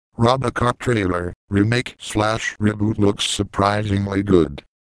Robocop trailer, remake/reboot looks surprisingly good.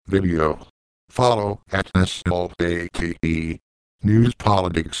 Video. Follow at SLATE. News,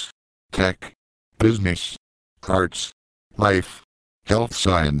 politics, tech, business, arts, life, health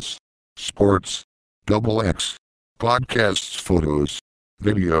science, sports, XX, podcasts, photos,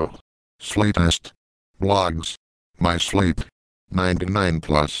 video, Slatest, blogs, My Slate, 99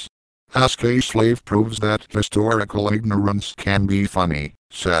 plus. Ask a Slave proves that historical ignorance can be funny,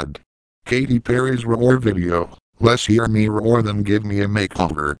 said. Katy Perry's roar video, less hear me roar than give me a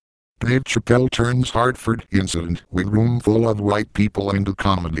makeover. Dave Chappelle turns Hartford incident with room full of white people into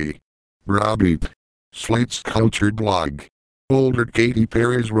comedy. Browbeat. Slate's cultured blog. Older Katy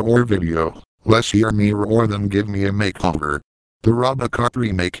Perry's roar video, less hear me roar than give me a makeover. The Robocop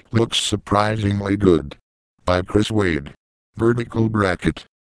remake looks surprisingly good. By Chris Wade. Vertical bracket.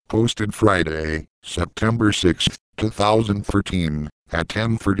 Posted Friday, September 6, 2013, at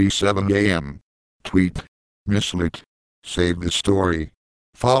 10:37 a.m. Tweet. Mislit. Save the story.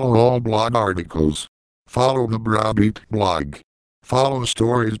 Follow all blog articles. Follow the Browbeat blog. Follow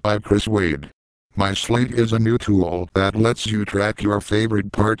stories by Chris Wade. My Slate is a new tool that lets you track your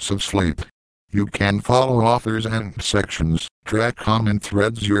favorite parts of Slate. You can follow authors and sections, track comment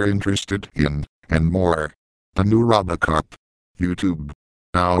threads you're interested in, and more. The new Robocop. YouTube.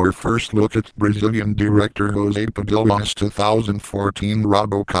 Our first look at Brazilian director Jose Padilla's 2014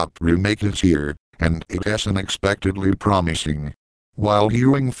 Robocop remake is here, and it is unexpectedly promising. While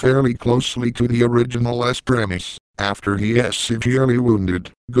hewing fairly closely to the original's premise, after he is severely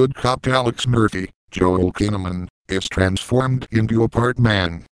wounded, good cop Alex Murphy, Joel Kinnaman, is transformed into a part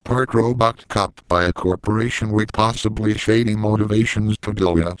man, part robot cop by a corporation with possibly shady motivations.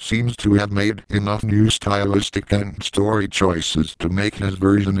 Padilla seems to have made enough new stylistic and story choices to make his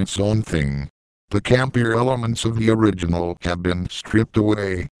version its own thing. The campier elements of the original have been stripped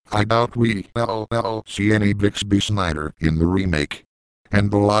away. I doubt we'll see any Bixby Snyder in the remake. And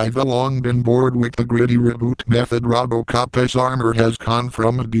though I've long been bored with the gritty reboot method, Robocop's armor has gone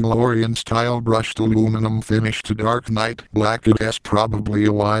from a DeLorean-style brushed aluminum finish to Dark Knight black. It has probably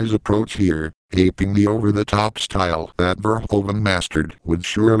a wise approach here, aping the over-the-top style that Verhoeven mastered would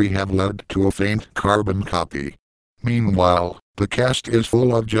surely have led to a faint carbon copy. Meanwhile, the cast is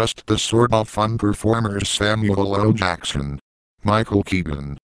full of just the sort of fun performers: Samuel L. Jackson, Michael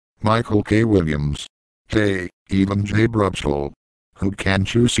Keaton, Michael K. Williams, even Jay Brubsole, who can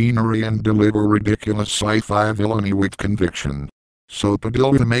chew scenery and deliver ridiculous sci-fi villainy with conviction. So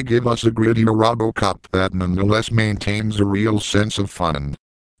Padilla may give us a grittier Robocop that nonetheless maintains a real sense of fun.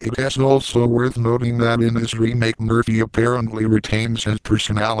 It is also worth noting that in this remake Murphy apparently retains his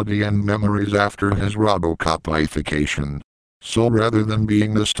personality and memories after his Robocopification. So rather than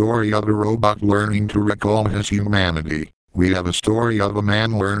being the story of a robot learning to recall his humanity, we have a story of a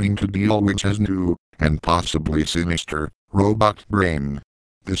man learning to deal with his new, and possibly sinister, robot brain.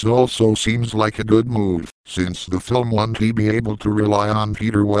 This also seems like a good move, since the film won't be able to rely on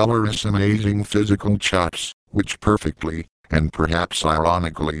Peter Weller's amazing physical chops, which perfectly, and perhaps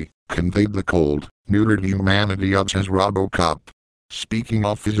ironically, conveyed the cold, neutered humanity of his Robocop. Speaking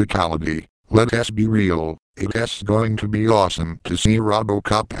of physicality, let us be real, it is going to be awesome to see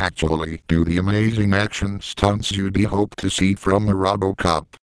Robocop actually do the amazing action stunts you'd hope to see from a Robocop.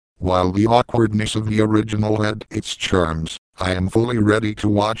 While the awkwardness of the original had its charms, I am fully ready to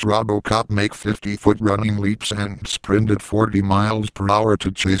watch Robocop make 50-foot running leaps and sprint at 40 miles per hour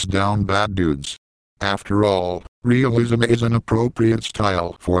to chase down bad dudes. After all, realism is an appropriate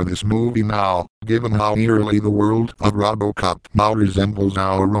style for this movie now, given how eerily the world of Robocop now resembles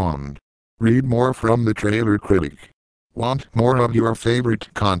our own. Read more from the trailer critic. Want more of your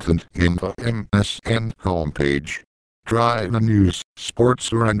favorite content in the MSN homepage? Try the news,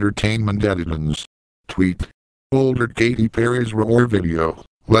 sports or entertainment editions. Tweet. Older Katy Perry's roar video,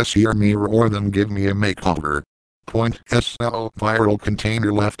 less hear me roar than give me a makeover. Point SL viral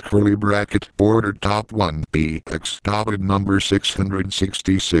container left curly bracket border top 1 BX dotted number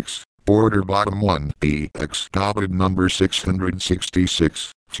 666, border bottom 1 BX dotted number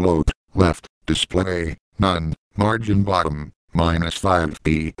 666, float, left, display, none, margin bottom, -5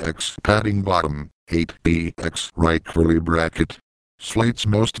 BX padding bottom, 8 BX right curly bracket. Slate's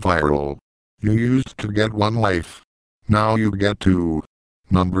most viral. You used to get 1 life. Now you get 2.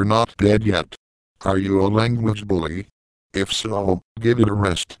 Number not dead yet. Are you a language bully? If so, give it a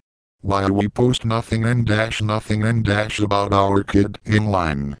rest. While we post nothing and dash about our kid in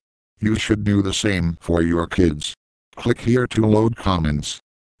line. You should do the same for your kids. Click here to load comments.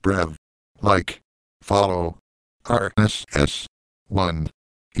 Brev. Like. Follow. RSS. 1.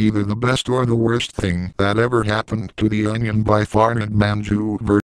 Either the best or the worst thing that ever happened to The Onion by Farnad Manju.